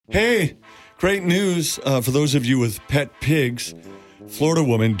Hey, great news for those of you with pet pigs. Florida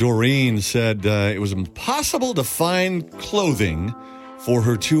woman Doreen said it was impossible to find clothing for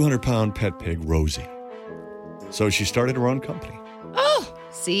her 200-pound pet pig, Rosie. So she started her own company. Oh,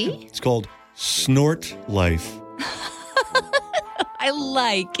 see? It's called Snort Life. I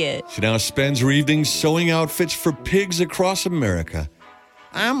like it. She now spends her evenings sewing outfits for pigs across America.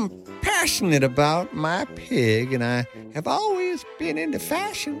 I'm passionate about my pig, and I have always been into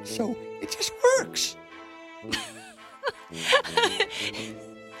fashion, so it just works.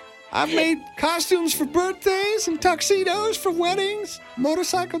 I've made costumes for birthdays and tuxedos for weddings,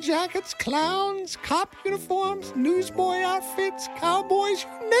 motorcycle jackets, clowns, cop uniforms, newsboy outfits, cowboys,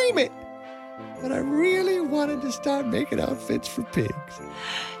 you name it. But I really wanted to start making outfits for pigs.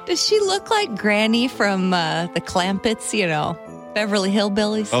 Does she look like Granny from the Clampets, Beverly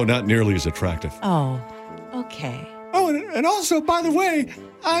Hillbillies? Oh, not nearly as attractive. Oh, okay. Oh, and also, by the way,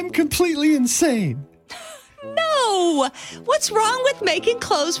 I'm completely insane. No! What's wrong with making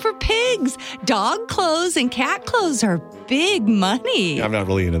clothes for pigs? Dog clothes and cat clothes are big money. I'm not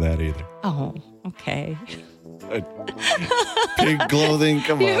really into that either. Oh, okay. Pig clothing,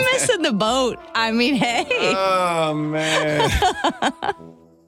 come on. You're missing the boat. I mean, hey. Oh, man.